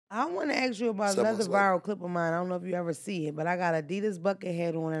I want to ask you about another viral clip of mine. I don't know if you ever see it, but I got Adidas bucket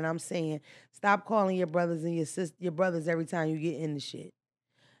head on, and I'm saying, stop calling your brothers and your brothers every time you get into shit.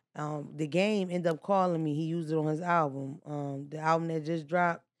 The Game ended up calling me. He used it on his album. The album that just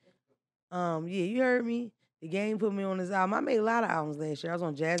dropped. Yeah, you heard me. The Game put me on his album. I made a lot of albums last year. I was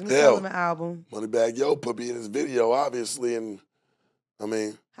on Jasmine Sullivan album. Moneybaggyo put me in his video, obviously, and I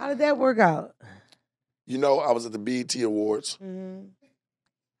mean, how did that work out? You know, I was at the BET Awards. Mm-hmm.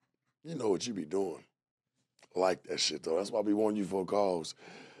 You know what you be doing. I like that shit, though. That's why I be wanting you for calls.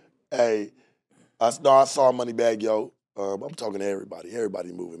 Hey, I saw Moneybaggyo. I'm talking to everybody.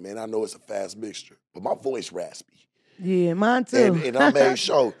 Everybody moving, man. I know it's a fast mixture, but my voice raspy. Yeah, mine too. And I made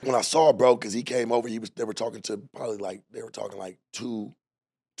sure when I saw bro, because he came over, they were talking like two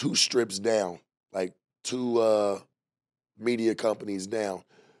strips down, like two media companies down.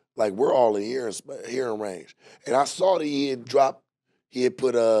 Like we're all in hearing range. And I saw that he had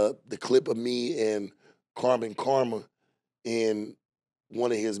put the clip of me and Carmen Karma in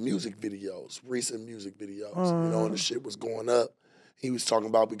one of his music videos, recent music videos, you know, and the shit was going up. He was talking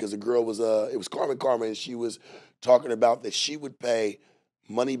about, because the girl was, it was Carmen Karma, and she was talking about that she would pay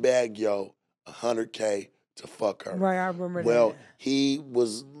Moneybaggyo $100K to fuck her. Right, I remember that. Well, he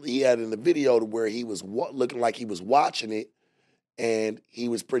had in the video to where he was looking like he was watching it, and he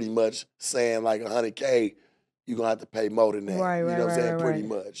was pretty much saying like $100K, you're gonna have to pay more than that. Right, you know what I'm saying? Pretty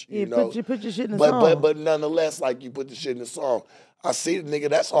much. Yeah, you know? put your shit in the song. But nonetheless, like you put the shit in the song. I see the nigga,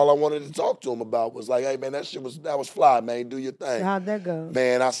 that's all I wanted to talk to him about was like, hey man, that was fly, man. Do your thing. How'd that go?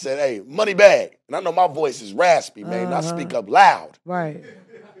 Man, I said, hey, money bag. And I know my voice is raspy, man. And I speak up loud. Right.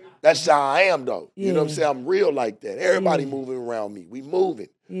 That's how I am though. Yeah. You know what I'm saying? I'm real like that. Everybody moving around me. We moving.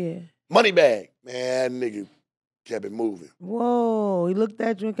 Yeah. Money bag. Man, nigga kept it moving. Whoa, he looked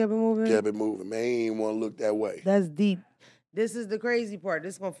at you and kept it moving? Kept it moving, man. He ain't want to look that way. That's deep. This is the crazy part.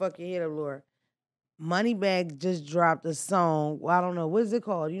 This gonna fuck your head up, Laura. Moneybagg just dropped a song. Well, I don't know. What is it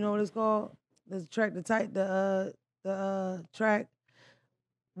called? You know what it's called? The track, the track.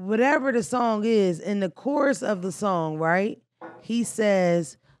 Whatever the song is, in the chorus of the song, right? He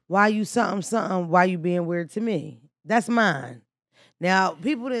says, why you something, why you being weird to me? That's mine. Now,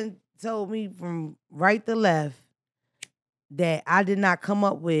 people done told me from right to left that I did not come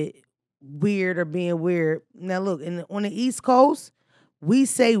up with weird or being weird. Now look, on the East Coast, we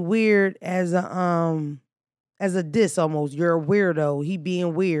say weird as a diss almost. You're a weirdo. He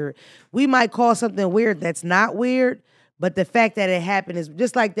being weird. We might call something weird that's not weird, but the fact that it happened is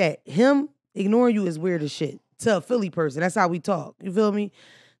just like that. Him ignoring you is weird as shit to a Philly person. That's how we talk. You feel me?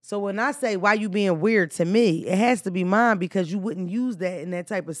 So when I say, why you being weird to me, it has to be mine because you wouldn't use that in that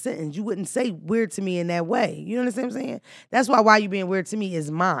type of sentence. You wouldn't say weird to me in that way. You understand what I'm saying? That's why you being weird to me is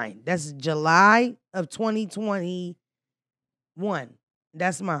mine. That's July of 2021.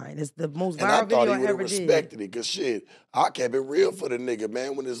 That's mine. It's the most viral video I ever did. And I thought he would have respected it, because shit, I kept it real for the nigga,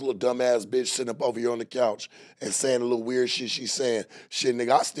 man. When this little dumbass bitch sitting up over here on the couch and saying a little weird shit she's saying, shit,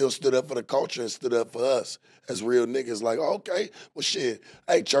 nigga, I still stood up for the culture and stood up for us as real niggas. Like, okay, well, shit,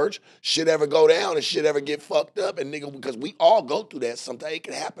 hey, church, shit ever go down and shit ever get fucked up, and nigga, because we all go through that sometimes. It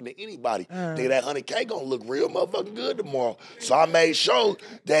can happen to anybody. Nigga, that $100K gonna look real motherfucking good tomorrow. So I made sure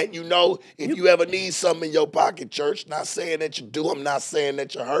that, you know, if you ever need something in your pocket, church, not saying that you do, I'm not saying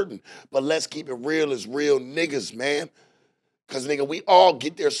that you're hurting, but let's keep it real as real niggas, man. Because, nigga, we all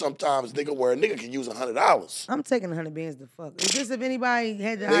get there sometimes, nigga, where a nigga can use $100. I'm taking 100 bands to fuck. It's just if anybody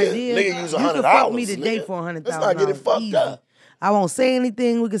had the idea, nigga use $100. You can fuck me today for $100,000. Let's not get it fucked easy. up. I won't say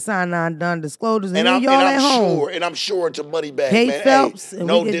anything. We can sign non-disclosures. And y'all at home. I'm sure to Moneybaggyo, Kate man. Phelps, hey,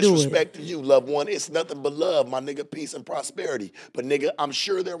 no disrespect to you, loved one. It's nothing but love, my nigga, peace and prosperity. But, nigga, I'm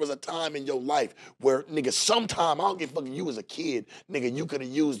sure there was a time in your life where, nigga, sometime, I don't give a fuck, you as a kid, nigga, you could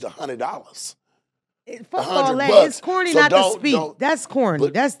have used $100. Fuck all that. It's corny not to speak. That's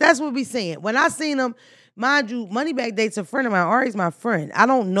corny. That's what we saying. When I seen him, mind you, Moneybaggyo dates a friend of mine. Ari's my friend. I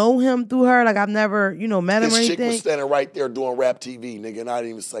don't know him through her. Like, I've never, met him or anything. This chick was standing right there doing rap TV, nigga, and I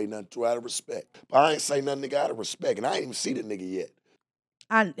didn't even say nothing to her out of respect. But I ain't say nothing, nigga, out of respect, and I ain't even see the nigga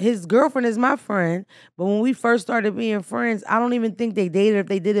yet. His girlfriend is my friend, but when we first started being friends, I don't even think they dated. If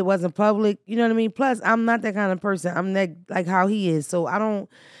they did, it wasn't public. You know what I mean? Plus, I'm not that kind of person. I'm that, like how he is. So I don't...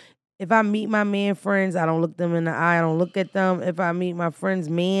 If I meet my man friends, I don't look them in the eye. I don't look at them. If I meet my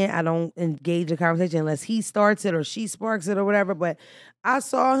friend's man, I don't engage a conversation unless he starts it or she sparks it or whatever. But I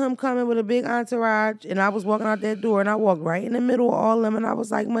saw him coming with a big entourage, and I was walking out that door, and I walked right in the middle of all of them, and I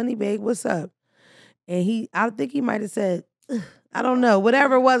was like, Moneybaggyo, what's up? And I think he might have said, I don't know.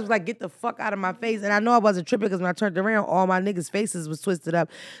 Whatever it was like, get the fuck out of my face. And I know I wasn't tripping because when I turned around, all my niggas' faces was twisted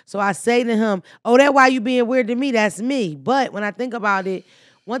up. So I say to him, oh, that why you being weird to me? That's me. But when I think about it,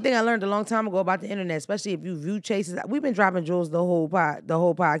 one thing I learned a long time ago about the internet, especially if you view chases, we've been dropping jewels the whole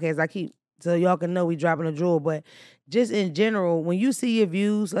podcast. I keep so y'all can know we dropping a jewel, but just in general, when you see your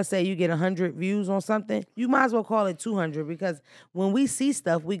views, let's say you get 100 views on something, you might as well call it 200 because when we see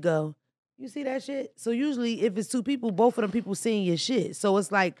stuff, we go, you see that shit? So usually if it's two people, both of them people seeing your shit. So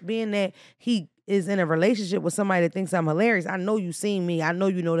it's like being that he is in a relationship with somebody that thinks I'm hilarious. I know you seen me. I know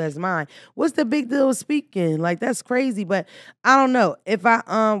you know that's mine. What's the big deal of speaking? Like, that's crazy. But I don't know. If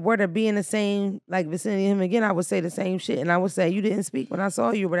I were to be in the same like vicinity of him again, I would say the same shit. And I would say, you didn't speak when I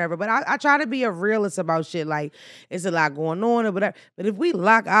saw you or whatever. But I try to be a realist about shit. Like, it's a lot going on or whatever. But if we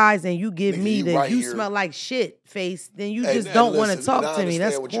lock eyes and you give me the you smell like shit face, then you just don't want to talk to me.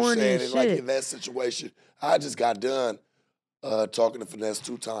 That's corny as shit. Like in that situation, I just got done talking to Finesse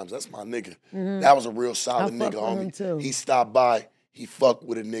 2 times. That's my nigga. That was a real solid nigga, homie. He stopped by. He fucked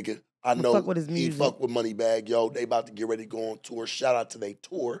with a nigga. I know fuck with his music. He fucked with Moneybaggyo. They about to get ready to go on tour. Shout out to their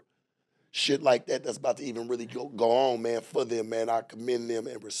tour. Shit like that's about to even really go on, man, for them, man. I commend them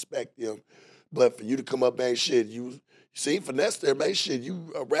and respect them. But for you to come up, man, shit, you see Finesse there, man, shit,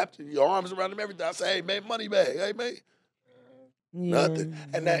 you wrapped your arms around him, everything. I say, hey, man, Moneybag, hey, man. Yeah. Nothing.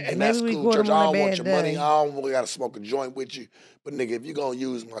 And that's cool, Church. I don't want your money. I don't got to smoke a joint with you. But, nigga, if you going to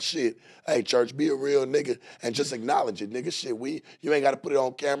use my shit, hey, Church, be a real nigga and just acknowledge it, nigga. Shit, you ain't got to put it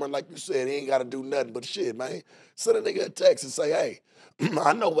on camera. Like you said, he ain't got to do nothing but shit, man. Send a nigga a text and say, hey,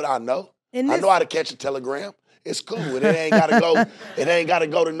 I know what I know. I know how to catch a telegram. It's cool. And it ain't got to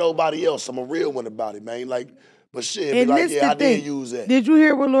go to nobody else. I'm a real one about it, man. Like, but shit, be like, yeah, I did use that. Did you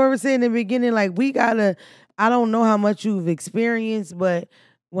hear what Laura was saying in the beginning? Like, we got to, I don't know how much you've experienced, but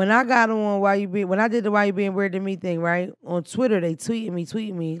when I got on when I did the Why You Being Weird to Me thing, right? On Twitter, they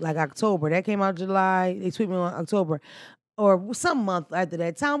tweeted me like October. That came out July. They tweeted me on October. Or some month after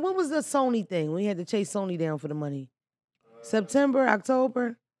that time. When was the Sony thing? We had to chase Sony down for the money. September,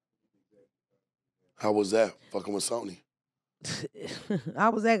 October? How was that? Fucking with Sony? I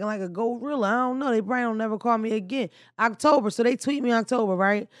was acting like a gorilla. I don't know. They probably don't never call me again. October. So they tweet me October,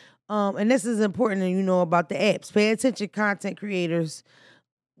 right? And this is important, and you know about the apps. Pay attention, content creators.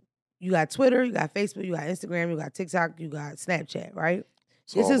 You got Twitter, you got Facebook, you got Instagram, you got TikTok, you got Snapchat, right?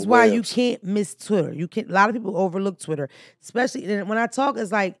 This is why you can't miss Twitter. You can't. A lot of people overlook Twitter, especially when I talk.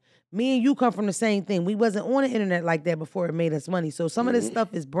 It's like me and you come from the same thing. We wasn't on the internet like that before it made us money. So some of this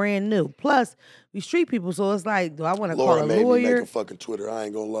stuff is brand new. Plus, we street people, so it's like, do I want to call a lawyer? Made me make a fucking Twitter. I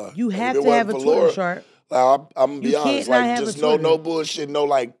ain't gonna lie. You have to have a Twitter, Sharp. I'm gonna be honest, like just no bullshit, no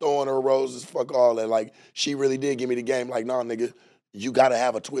like throwing her roses, fuck all that. Like she really did give me the game. Like, nah, nigga, you gotta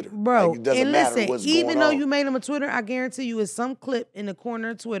have a Twitter, bro. Like, it doesn't matter what's going on. Even though you made him a Twitter, I guarantee you, it's some clip in the corner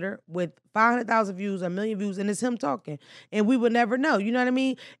of Twitter with 500,000 views, 1 million views, and it's him talking, and we would never know. You know what I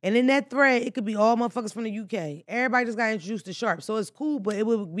mean? And in that thread, it could be all motherfuckers from the UK. Everybody just got introduced to Sharp, so it's cool. But it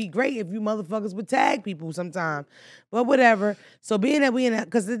would be great if you motherfuckers would tag people sometime. But whatever. So being that we in that,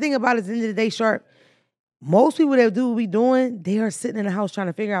 because the thing about it, at the end of the day, Sharp. Most people that do what we doing, they are sitting in the house trying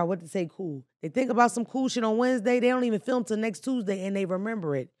to figure out what to say cool. They think about some cool shit on Wednesday, they don't even film till next Tuesday, and they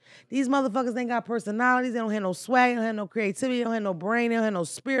remember it. These motherfuckers ain't got personalities, they don't have no swag, they don't have no creativity, they don't have no brain, they don't have no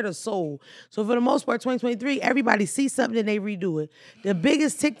spirit or soul. So for the most part, 2023, everybody sees something and they redo it. The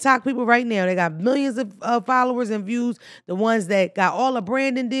biggest TikTok people right now, they got millions of followers and views. The ones that got all the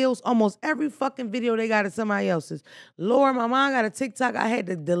branding deals, almost every fucking video they got is somebody else's. Laura, my mom got a TikTok, I had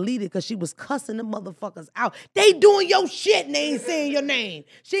to delete it because she was cussing the motherfuckers out. They doing your shit and they ain't saying your name.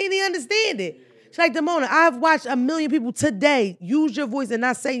 She ain't even understand it. She's like, Damona, I've watched 1 million people today use your voice and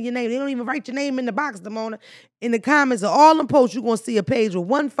not say your name. They don't even write your name in the box, Damona. In the comments of all them posts, you're going to see a page with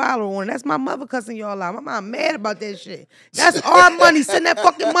 1 follower on it. That's my mother cussing y'all out. My mom mad about that shit. That's our money. Send that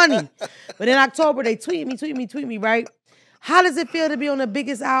fucking money. But in October, they tweet me, right? How does it feel to be on the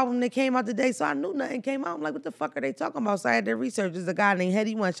biggest album that came out today? So I knew nothing came out. I'm like, what the fuck are they talking about? So I had to research. There's a guy named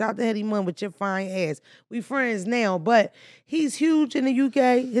Heady One. Shout out to Heady One with your fine ass. We friends now, but he's huge in the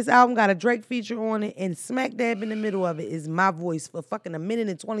UK. His album got a Drake feature on it, and smack dab in the middle of it is my voice for fucking 1 minute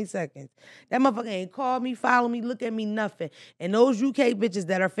and 20 seconds. That motherfucker ain't called me, follow me, look at me, nothing. And those UK bitches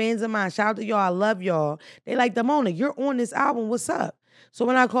that are fans of mine, shout out to y'all, I love y'all. They like, Damona, you're on this album, what's up? So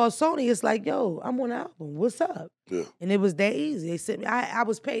when I called Sony, it's like, yo, I'm on the album. What's up? Yeah. And it was that easy. They sent me. I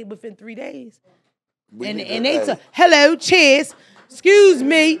was paid within 3 days. And they told, hello, cheers. Excuse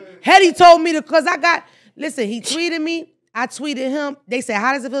me. Hetty told me because listen, he tweeted me. I tweeted him. They said,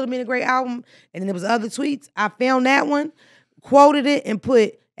 how does it feel to be in a great album? And then there was other tweets. I found that one, quoted it, and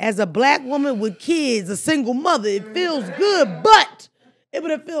put, as a black woman with kids, a single mother, it feels good, but it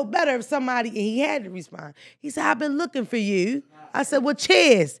would have felt better if somebody, and he had to respond. He said, I've been looking for you. I said, well,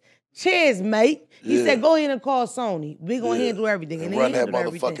 cheers. Cheers, mate. He Yeah. said, go in and call Sony. We gonna handle everything. And they run that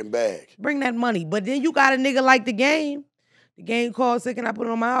handled motherfucking everything. bag. Bring that money. But then you got a nigga like The Game. The Game called, said, can I put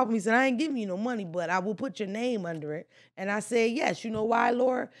it on my album? He said, I ain't giving you no money, but I will put your name under it. And I said, yes. You know why,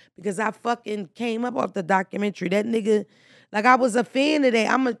 Laura? Because I fucking came up off the documentary. That nigga, like, I was a fan of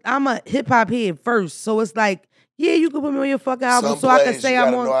that. I'm a hip-hop head first. So it's like, yeah, you can put me on your fucking album so I can say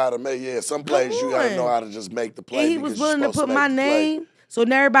I'm on. Know how to make, some plays you gotta know how to just make the play. And he was willing to put my name. So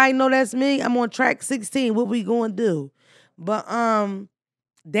now everybody know that's me. I'm on track 16. What we gonna do? But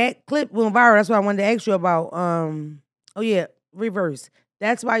that clip went viral. That's what I wanted to ask you about. Oh yeah, reverse.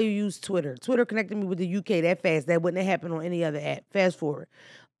 That's why you use Twitter. Twitter connected me with the UK that fast. That wouldn't have happened on any other app. Fast forward.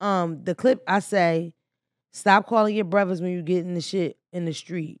 The clip I say, stop calling your brothers when you get in the shit in the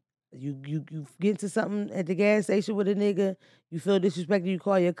street. You get into something at the gas station with a nigga, you feel disrespected, you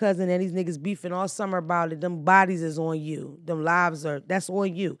call your cousin, and these niggas beefing all summer about it. Them bodies is on you. Them lives that's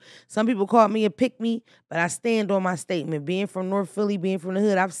on you. Some people call me a pick me, but I stand on my statement. Being from North Philly, being from the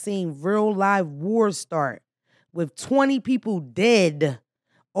hood, I've seen real live wars start with 20 people dead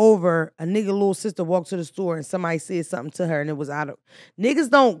over a nigga little sister walked to the store and somebody said something to her and it was out of. Niggas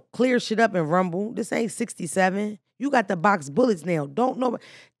don't clear shit up and rumble. This ain't 67. You got the box bullets now. Don't know.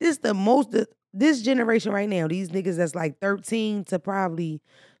 This generation right now, these niggas that's like 13 to probably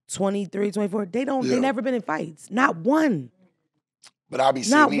 23, 24, they never been in fights. Not one. But I be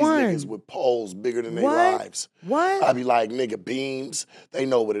seeing these niggas with poles bigger than their lives. What? I be like, nigga, beams. They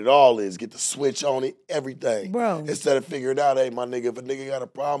know what it all is. Get the switch on it, everything. Bro. Instead of figuring out, hey, my nigga, if a nigga got a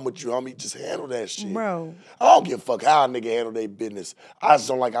problem with you, homie, just handle that shit. Bro. I don't give a fuck how a nigga handle their business. I just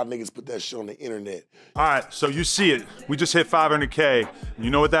don't like how niggas put that shit on the internet. All right, so you see it. We just hit 500K. You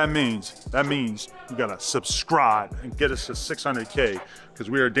know what that means? That means you gotta subscribe and get us to 600K because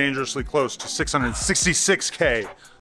we are dangerously close to 666K.